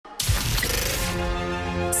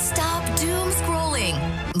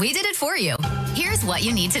We did it for you. Here's what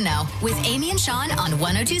you need to know with Aimee+Shawn on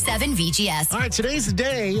 102.7 VGS. All right, today's the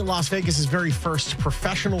day. Las Vegas' very first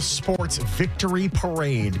professional sports victory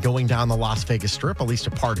parade going down the Las Vegas Strip, at least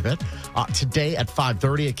a part of it. Today at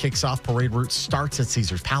 5:30, it kicks off. Parade route starts at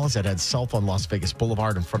Caesars Palace. It heads south on Las Vegas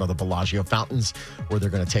Boulevard in front of the Bellagio Fountains, where they're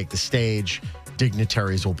going to take the stage.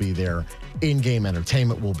 Dignitaries will be there. In-game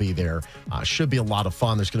entertainment will be there. Should be a lot of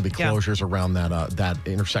fun. There's going to be closures around that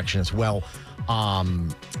intersection as well.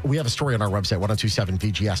 We have a story on our website,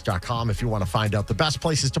 1027vgs.com, if you want to find out the best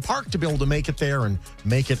places to park to be able to make it there and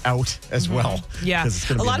make it out as well. Yeah.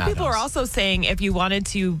 A lot of people are also saying if you wanted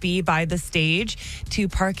to be by the stage, to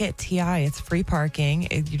park at TI. It's free parking.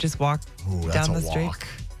 You just walk down the street.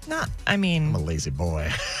 I'm a lazy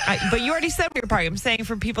boy. But you already said we were parking. I'm saying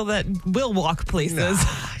for people that will walk places.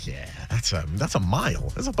 Yeah, that's a mile.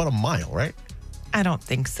 That's about a mile, right? I don't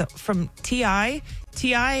think so. From TI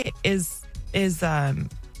is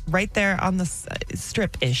right there on the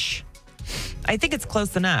strip-ish. I think it's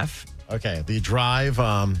close enough. Okay, the drive,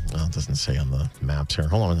 it doesn't say on the maps here.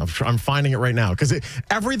 Hold on, I'm finding it right now because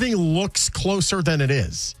everything looks closer than it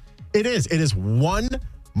is. It is 1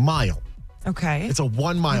 mile. Okay. It's a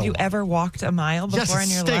 1 mile. Have you ever walked a mile before in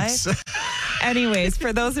your life? Anyways,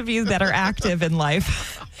 for those of you that are active in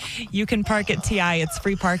life, you can park at TI. It's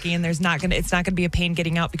free parking, and it's not going to be a pain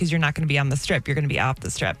getting out because you're not going to be on the strip. You're going to be off the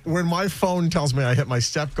strip. When my phone tells me I hit my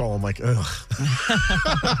step goal, I'm like, ugh.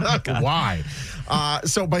 Why?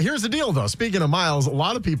 But here's the deal, though. Speaking of miles, a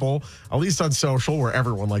lot of people, at least on social, where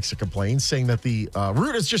everyone likes to complain, saying that the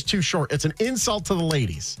route is just too short. It's an insult to the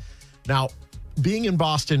ladies. Now, being in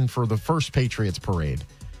Boston for the first Patriots parade,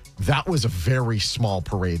 that was a very small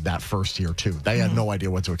parade that first year, too. They had no idea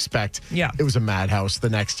what to expect. Yeah. It was a madhouse. The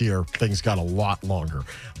next year, things got a lot longer.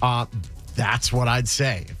 That's what I'd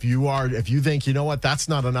say. If you think, you know what, that's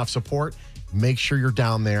not enough support, make sure you're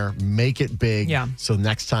down there. Make it big. Yeah. So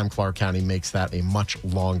next time Clark County makes that a much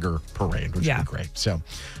longer parade, which would be great. So I'm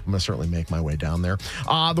going to certainly make my way down there.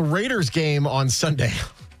 The Raiders game on Sunday.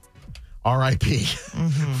 R.I.P.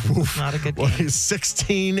 Not a good game.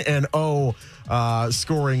 16-0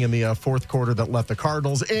 scoring in the fourth quarter that let the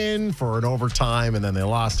Cardinals in for an overtime, and then they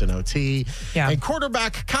lost in OT. Yeah. And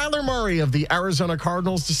quarterback Kyler Murray of the Arizona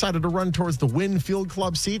Cardinals decided to run towards the Wynn Field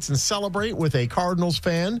Club seats and celebrate with a Cardinals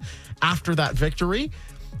fan after that victory.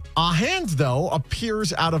 A hand, though,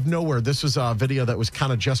 appears out of nowhere. This was a video that was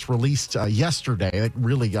kind of just released yesterday. It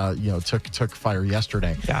really, took fire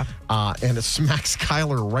yesterday. Yeah. And it smacks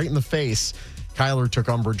Kyler right in the face. Kyler took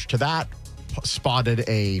umbrage to that, spotted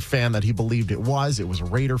a fan that he believed it was. It was a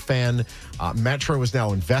Raider fan. Metro is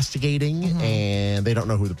now investigating, and they don't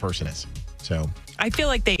know who the person is. So I feel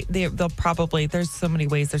like they'll probably, there's so many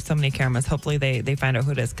ways, there's so many cameras. Hopefully they find out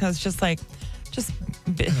who it is, because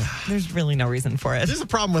there's really no reason for it. There's a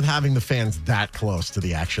problem with having the fans that close to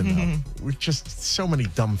the action, though. We're just so many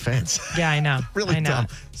dumb fans. Yeah, I know. Really dumb,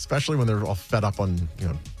 especially when they're all fed up on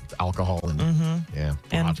alcohol and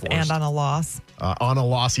and on a loss. On a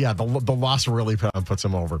loss, the loss really puts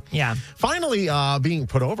them over. Yeah. Finally, being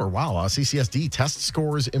put over. Wow, CCSD test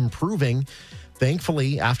scores improving.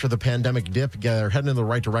 Thankfully, after the pandemic dip, they're heading in the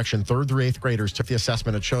right direction. 3rd through 8th graders took the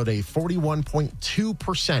assessment. It showed a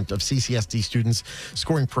 41.2% of CCSD students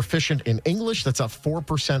scoring proficient in English. That's up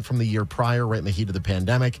 4% from the year prior, right in the heat of the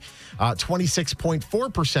pandemic.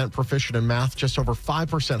 26.4% proficient in math, just over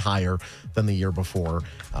 5% higher than the year before.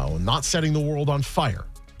 Not setting the world on fire,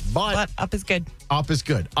 but up is good. Up is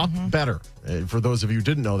good. Up better. For those of you who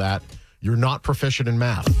didn't know that, you're not proficient in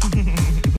math.